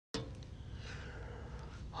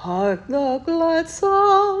Hark the glad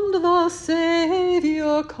sound, the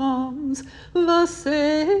Saviour comes, the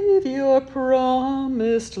Saviour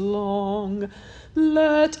promised long.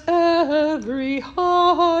 Let every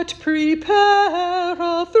heart prepare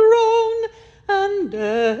a throne, and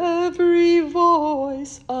every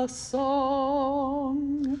voice a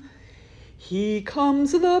song. He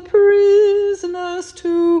comes the prisoners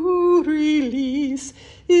to release,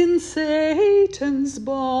 in Satan's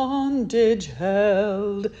bondage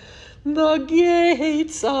held. The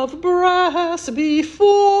gates of brass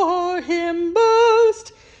before him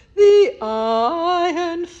burst, the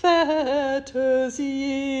iron fetters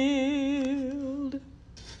yield.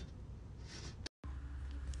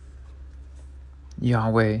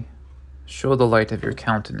 Yahweh, show the light of your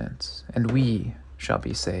countenance, and we shall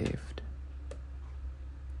be saved.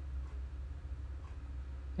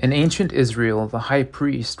 In ancient Israel, the high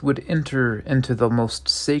priest would enter into the most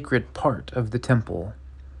sacred part of the temple,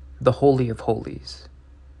 the Holy of Holies.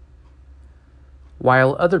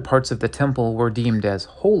 While other parts of the temple were deemed as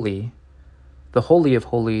holy, the Holy of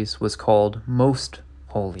Holies was called Most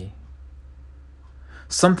Holy.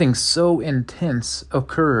 Something so intense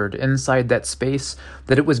occurred inside that space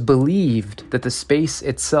that it was believed that the space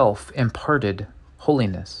itself imparted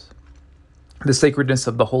holiness. The sacredness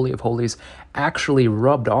of the Holy of Holies actually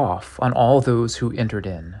rubbed off on all those who entered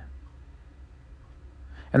in.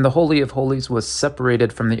 And the Holy of Holies was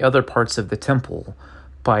separated from the other parts of the temple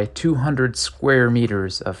by 200 square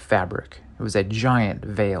meters of fabric. It was a giant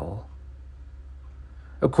veil.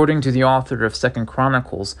 According to the author of 2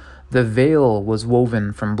 Chronicles, the veil was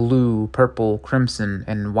woven from blue, purple, crimson,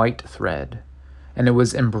 and white thread, and it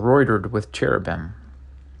was embroidered with cherubim.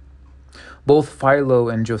 Both Philo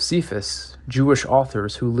and Josephus, Jewish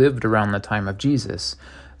authors who lived around the time of Jesus,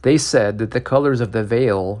 they said that the colors of the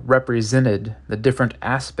veil represented the different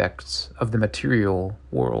aspects of the material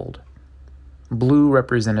world. Blue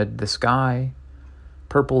represented the sky,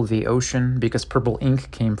 purple the ocean, because purple ink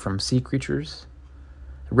came from sea creatures.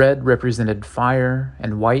 Red represented fire,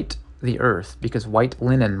 and white the earth, because white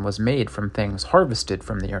linen was made from things harvested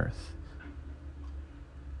from the earth.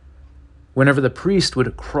 Whenever the priest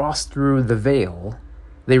would cross through the veil,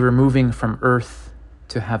 they were moving from earth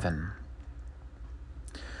to heaven.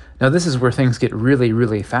 Now this is where things get really,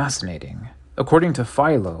 really fascinating. According to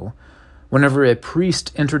Philo, whenever a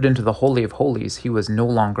priest entered into the Holy of Holies, he was no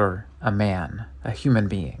longer a man, a human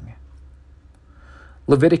being.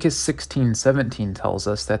 Leviticus 16:17 tells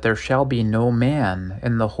us that there shall be no man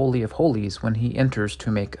in the Holy of Holies when he enters to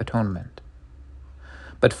make atonement.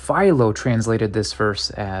 But Philo translated this verse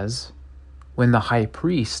as, when the high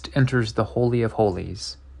priest enters the Holy of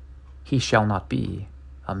Holies, he shall not be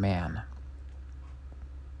a man.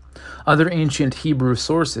 Other ancient Hebrew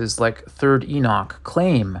sources, like 3rd Enoch,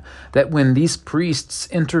 claim that when these priests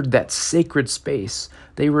entered that sacred space,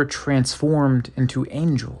 they were transformed into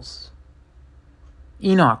angels.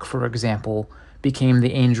 Enoch, for example, became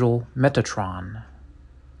the angel Metatron.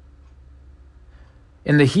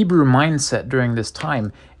 In the Hebrew mindset during this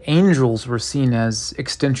time, angels were seen as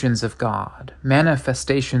extensions of God,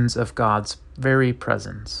 manifestations of God's very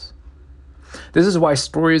presence. This is why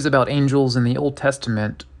stories about angels in the Old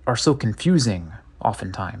Testament are so confusing,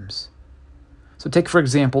 oftentimes. So take, for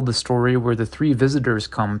example, the story where the 3 visitors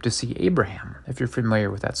come to see Abraham, if you're familiar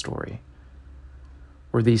with that story.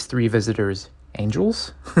 Were these 3 visitors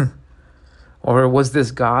angels? Or was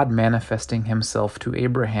this God manifesting himself to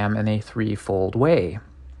Abraham in a threefold way?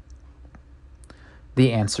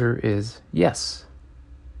 The answer is yes.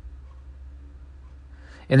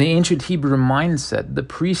 In the ancient Hebrew mindset, the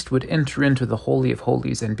priest would enter into the Holy of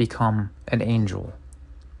Holies and become an angel.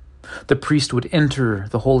 The priest would enter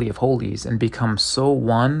the Holy of Holies and become so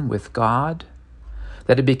one with God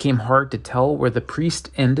that it became hard to tell where the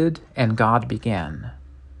priest ended and God began.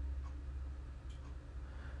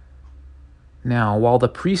 Now, while the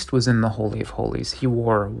priest was in the Holy of Holies, he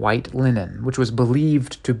wore white linen, which was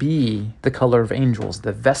believed to be the color of angels,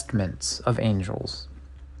 the vestments of angels.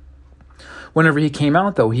 Whenever he came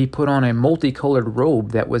out, though, he put on a multicolored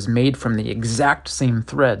robe that was made from the exact same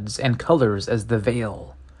threads and colors as the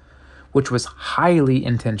veil, which was highly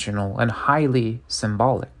intentional and highly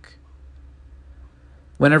symbolic.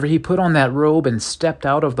 Whenever he put on that robe and stepped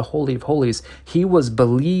out of the Holy of Holies, he was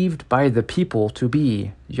believed by the people to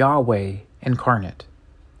be Yahweh incarnate,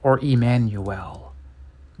 or Emmanuel,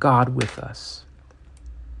 God with us.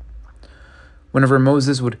 Whenever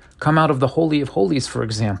Moses would come out of the Holy of Holies, for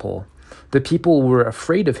example, the people were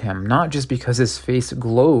afraid of him, not just because his face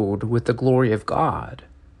glowed with the glory of God,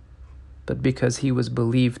 but because he was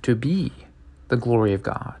believed to be the glory of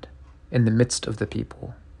God in the midst of the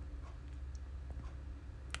people.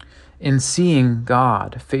 in seeing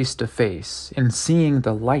God face to face, in seeing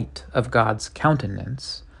the light of God's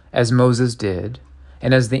countenance, as Moses did,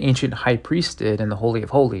 and as the ancient high priest did in the Holy of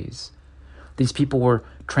Holies, these people were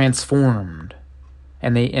transformed,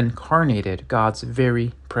 and they incarnated God's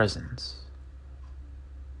very presence.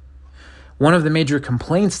 One of the major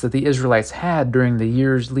complaints that the Israelites had during the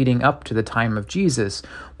years leading up to the time of Jesus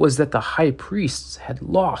was that the high priests had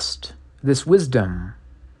lost this wisdom,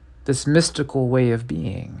 this mystical way of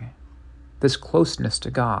being, this closeness to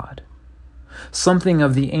God. Something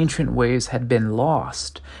of the ancient ways had been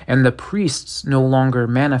lost, and the priests no longer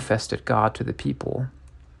manifested God to the people.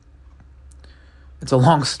 It's a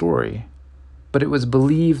long story, but it was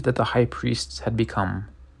believed that the high priests had become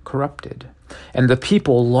corrupted, and the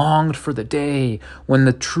people longed for the day when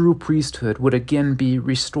the true priesthood would again be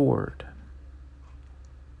restored.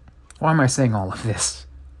 Why am I saying all of this?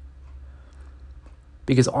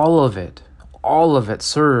 Because all of it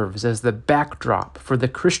serves as the backdrop for the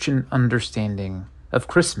Christian understanding of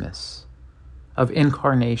Christmas, of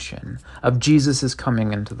incarnation, of Jesus'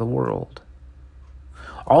 coming into the world.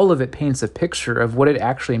 All of it paints a picture of what it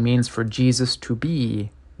actually means for Jesus to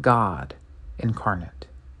be God incarnate.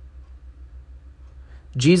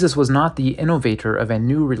 Jesus was not the innovator of a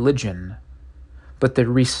new religion, but the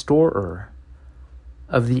restorer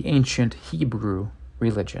of the ancient Hebrew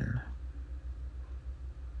religion.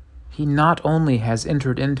 He not only has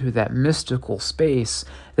entered into that mystical space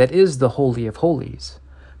that is the Holy of Holies,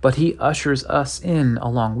 but he ushers us in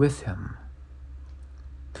along with him.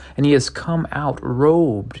 And he has come out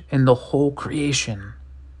robed in the whole creation.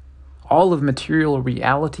 All of material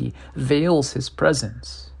reality veils his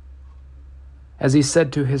presence. As he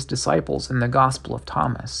said to his disciples in the Gospel of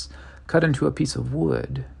Thomas, "Cut into a piece of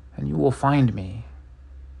wood, and you will find me.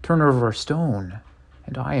 Turn over a stone,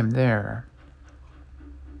 and I am there."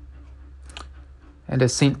 And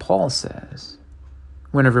as St. Paul says,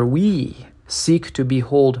 whenever we seek to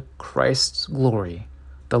behold Christ's glory,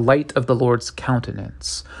 the light of the Lord's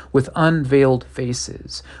countenance, with unveiled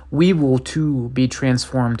faces, we will too be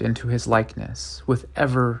transformed into his likeness with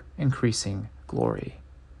ever-increasing glory.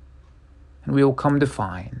 And we will come to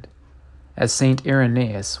find, as St.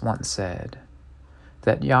 Irenaeus once said,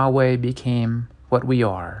 that Yahweh became what we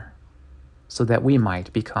are, so that we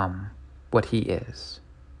might become what he is.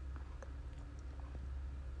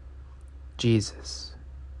 Jesus,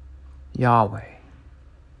 Yahweh,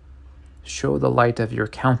 show the light of your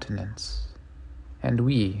countenance, and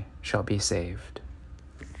we shall be saved.